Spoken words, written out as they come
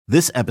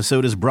This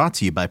episode is brought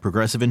to you by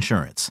Progressive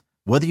Insurance.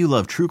 Whether you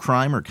love true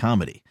crime or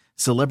comedy,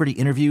 celebrity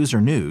interviews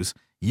or news,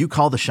 you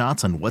call the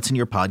shots on what's in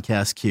your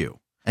podcast queue.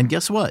 And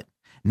guess what?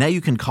 Now you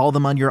can call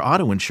them on your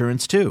auto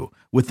insurance too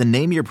with the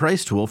Name Your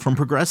Price tool from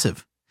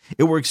Progressive.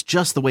 It works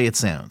just the way it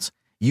sounds.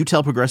 You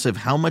tell Progressive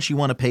how much you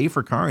want to pay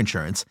for car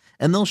insurance,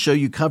 and they'll show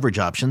you coverage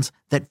options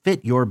that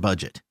fit your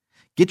budget.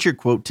 Get your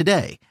quote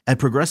today at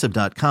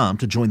Progressive.com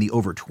to join the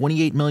over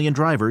 28 million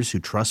drivers who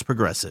trust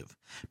Progressive.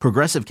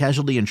 Progressive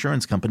Casualty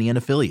Insurance Company and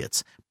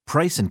Affiliates.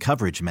 Price and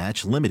coverage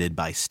match limited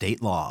by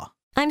state law.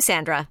 I'm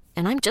Sandra,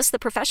 and I'm just the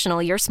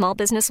professional your small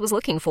business was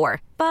looking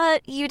for.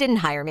 But you didn't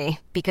hire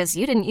me because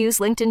you didn't use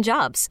LinkedIn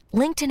Jobs.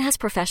 LinkedIn has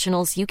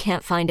professionals you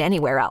can't find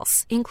anywhere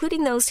else,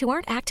 including those who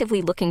aren't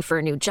actively looking for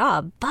a new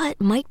job, but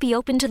might be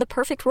open to the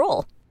perfect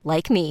role,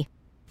 like me.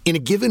 In a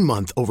given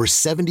month, over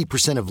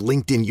 70% of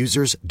LinkedIn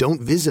users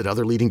don't visit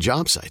other leading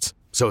job sites.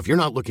 So if you're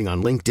not looking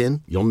on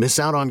LinkedIn, you'll miss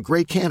out on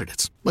great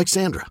candidates like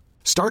Sandra.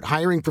 Start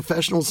hiring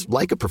professionals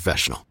like a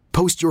professional.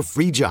 Post your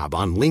free job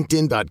on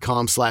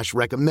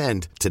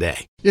linkedin.com/recommend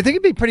today. You think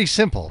it'd be pretty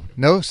simple.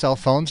 No cell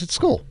phones at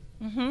school.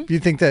 Mm-hmm. You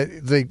think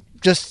that they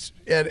just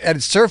at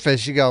its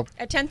surface, you go...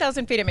 At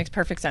 10,000 feet, it makes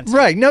perfect sense.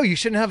 Right. No, you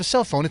shouldn't have a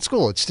cell phone at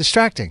school. It's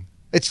distracting.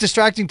 It's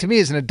distracting to me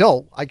as an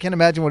adult. I can't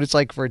imagine what it's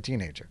like for a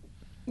teenager.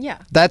 Yeah.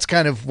 That's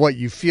kind of what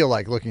you feel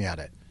like looking at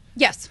it.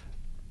 Yes.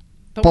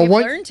 But we've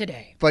learned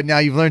today. But now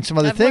you've learned some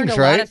other things, right? I've learned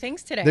a lot of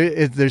things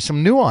today. There's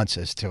some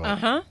nuances to it.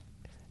 Uh-huh.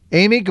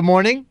 Amy, good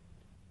morning.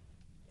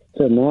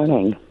 Good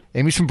morning.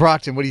 Amy's from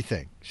Brockton. What do you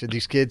think? Should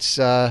these kids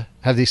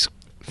have these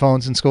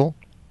phones in school?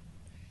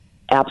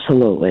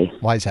 Absolutely.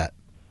 Why is that?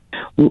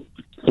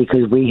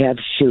 Because we have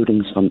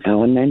shootings from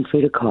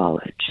elementary to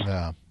college.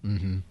 Yeah.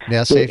 Mm-hmm.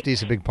 Yeah, safety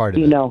is a big part of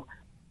it. You know,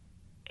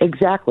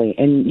 exactly.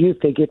 And you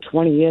figure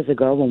 20 years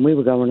ago when we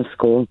were going to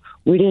school,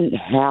 we didn't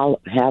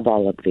have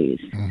all of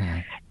these.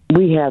 Mm-hmm.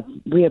 We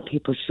have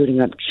people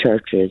shooting up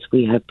churches.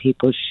 We have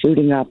people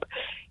shooting up,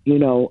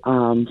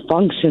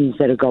 functions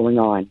that are going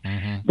on.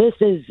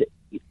 Mm-hmm.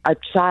 A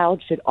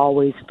child should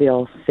always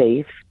feel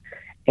safe,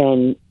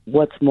 and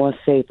what's more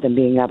safe than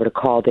being able to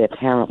call their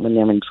parent when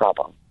they're in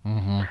trouble?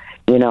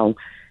 Mm-hmm.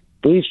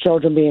 These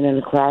children being in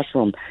the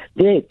classroom,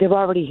 they're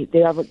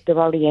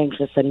already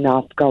anxious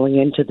enough going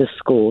into the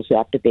schools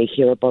after they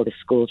hear about a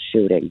school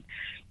shooting,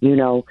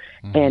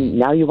 mm-hmm. and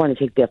now you want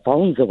to take their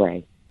phones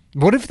away.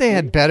 What if they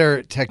had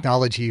better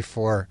technology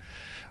for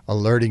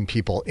alerting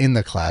people in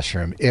the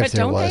classroom if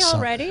there was? But don't they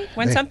already?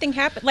 When something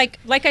happens,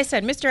 like I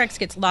said, Mr. X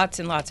gets lots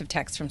and lots of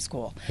texts from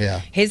school.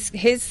 Yeah.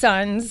 His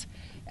sons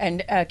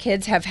and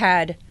kids have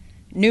had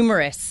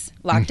numerous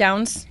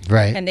lockdowns.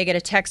 Right. And they get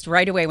a text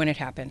right away when it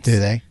happens. Do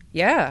they?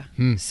 Yeah.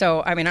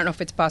 So, I don't know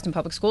if it's Boston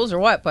Public Schools or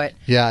what, but...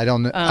 Yeah, I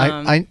don't know.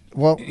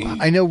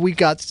 I know we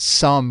got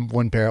some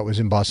when Barrett was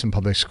in Boston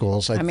Public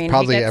Schools.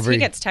 He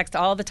gets text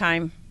all the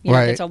time.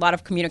 Right. There's a lot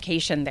of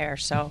communication there.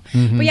 So,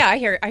 But yeah, I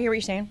hear what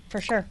you're saying, for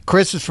sure.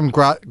 Chris is from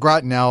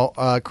Groton now.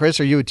 Chris,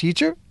 are you a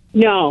teacher?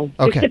 No,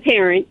 okay. Just a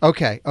parent.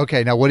 Okay.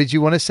 Now, what did you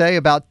want to say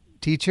about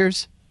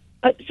teachers?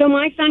 So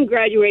my son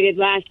graduated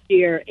last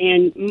year,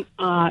 and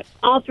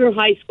all through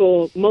high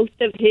school, most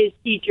of his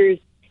teachers,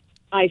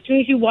 as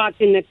soon as you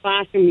walked in the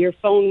classroom, your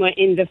phone went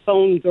in the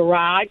phone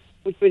garage,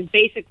 which was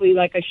basically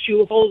like a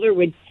shoe holder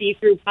with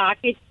see-through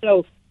pockets,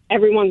 so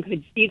everyone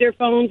could see their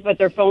phones, but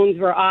their phones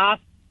were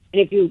off. And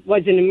if it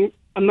was an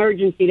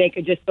emergency, they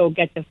could just go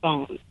get the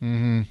phone.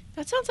 Mm-hmm.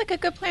 That sounds like a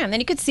good plan.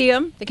 Then you could see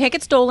them. They can't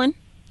get stolen.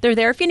 They're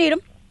there if you need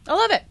them. I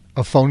love it.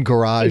 A phone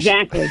garage.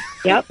 Exactly.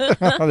 Yep. That's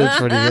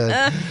pretty good.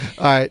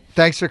 All right.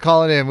 Thanks for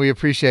calling in. We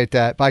appreciate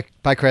that. Bye,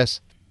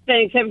 Chris.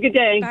 Thanks. Have a good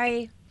day.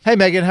 Bye. Hey,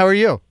 Megan. How are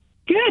you?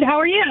 Good. How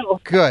are you?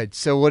 Good.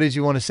 So what did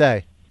you want to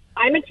say?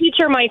 I'm a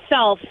teacher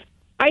myself.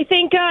 I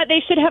think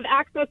they should have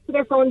access to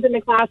their phones in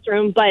the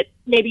classroom, but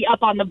maybe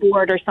up on the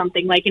board or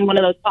something, like in one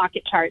of those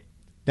pocket charts.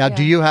 Now,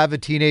 Do you have a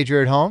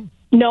teenager at home?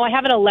 No, I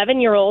have an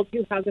 11-year-old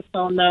who has a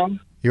phone, though.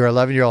 Your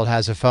 11-year-old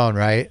has a phone,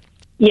 right?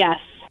 Yes.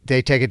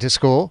 They take it to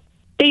school?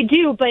 They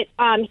do, but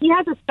he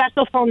has a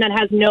special phone that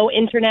has no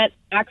internet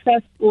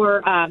access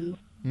or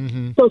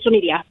social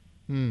media.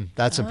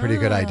 That's a pretty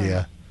good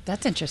idea.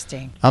 That's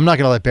interesting. I'm not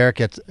going to let Barrett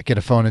get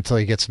a phone until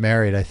he gets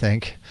married, I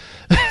think.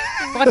 Well,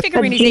 I figure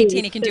when he's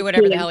 18, he can do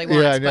whatever the hell he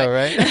wants. Yeah, I know,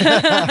 right?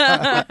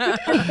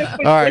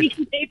 All right. He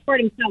can pay for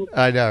it himself.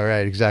 I know,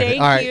 right? Exactly.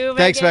 Thank All right. you,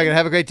 Thanks, Megan.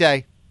 Have a great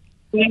day.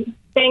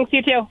 Thanks,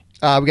 you too.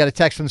 We got a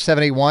text from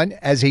 781.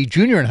 As a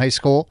junior in high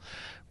school,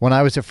 when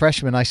I was a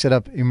freshman, I set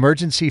up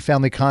emergency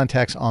family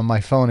contacts on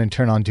my phone and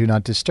turn on Do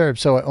Not Disturb,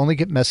 so I only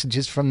get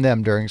messages from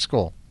them during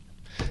school.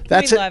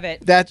 We love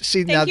it.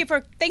 Thank you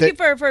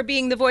for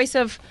being the voice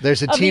of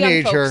There's a of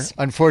teenager. the young folks.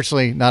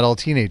 Unfortunately, not all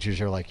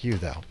teenagers are like you,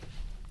 though.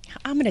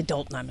 I'm an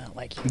adult and I'm not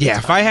like you. Yeah,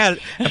 if I had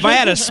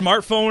a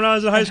smartphone when I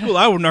was in high school,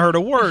 I wouldn't have heard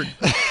a word.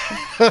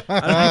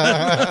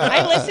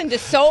 I listened to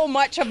so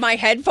much of my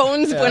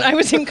headphones when I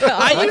was in college.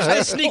 I used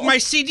to sneak my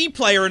CD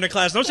player into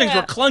class. Those things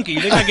were clunky.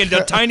 You think I get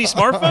a tiny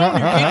smartphone?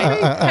 You're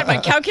kidding me? I had my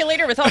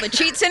calculator with all the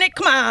cheats in it.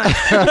 Come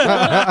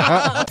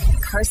on.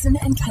 Carson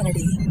and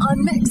Kennedy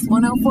on Mix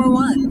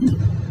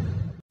 104.1.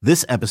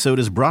 This episode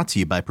is brought to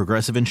you by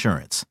Progressive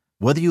Insurance.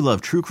 Whether you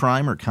love true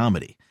crime or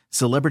comedy,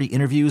 celebrity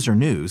interviews or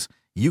news,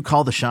 you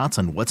call the shots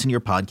on what's in your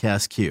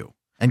podcast queue.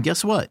 And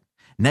guess what?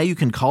 Now you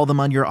can call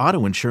them on your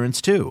auto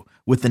insurance too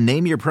with the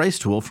Name Your Price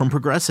tool from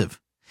Progressive.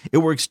 It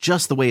works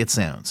just the way it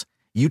sounds.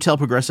 You tell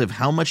Progressive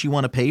how much you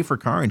want to pay for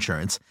car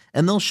insurance,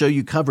 and they'll show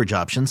you coverage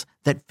options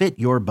that fit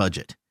your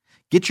budget.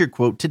 Get your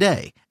quote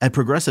today at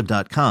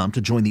Progressive.com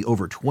to join the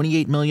over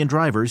 28 million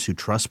drivers who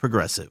trust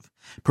Progressive.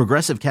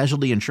 Progressive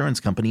Casualty Insurance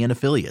Company and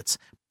Affiliates.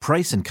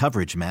 Price and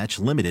coverage match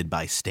limited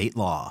by state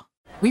law.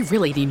 We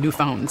really need new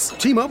phones.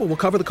 T-Mobile will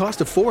cover the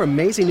cost of 4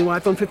 amazing new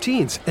iPhone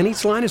 15s, and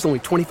each line is only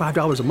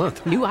 $25 a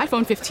month. New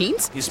iPhone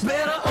 15s? It's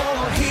better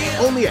over here.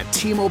 Only at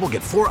T-Mobile,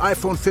 get 4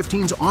 iPhone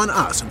 15s on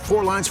us and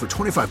 4 lines for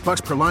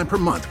 $25 per line per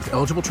month with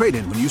eligible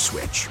trade-in when you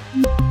switch.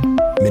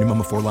 Minimum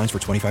of 4 lines for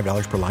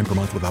 $25 per line per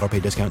month with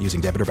autopay discount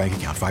using debit or bank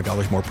account.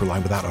 $5 more per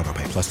line without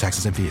autopay, plus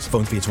taxes and fees.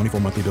 Phone fee at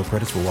 24 monthly bill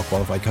credits for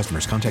well-qualified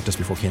customers. Contact us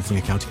before canceling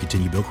account to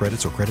continue bill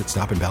credits or credit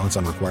stop and balance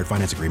on required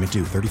finance agreement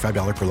due.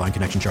 $35 per line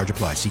connection charge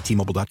applies. See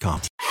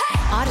T-Mobile.com.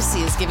 Odyssey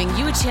is giving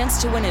you a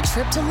chance to win a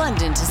trip to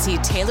London to see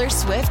Taylor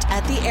Swift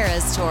at the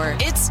Eras Tour.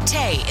 It's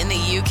Tay in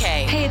the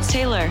UK. Hey, it's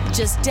Taylor.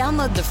 Just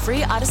download the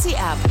free Odyssey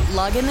app,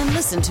 log in and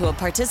listen to a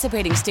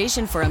participating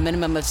station for a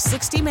minimum of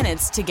 60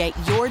 minutes to get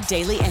your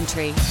daily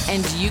entry.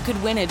 And you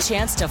could win a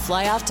chance to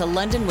fly off to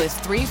London with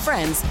 3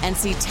 friends and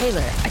see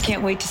Taylor. I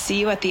can't wait to see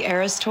you at the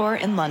Eras Tour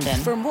in London.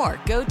 For more,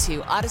 go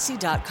to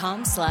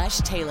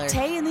odyssey.com/Taylor.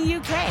 Tay in the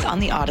UK. It's on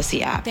the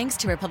Odyssey app. Thanks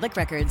to Republic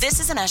Records. This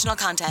is a national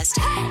contest.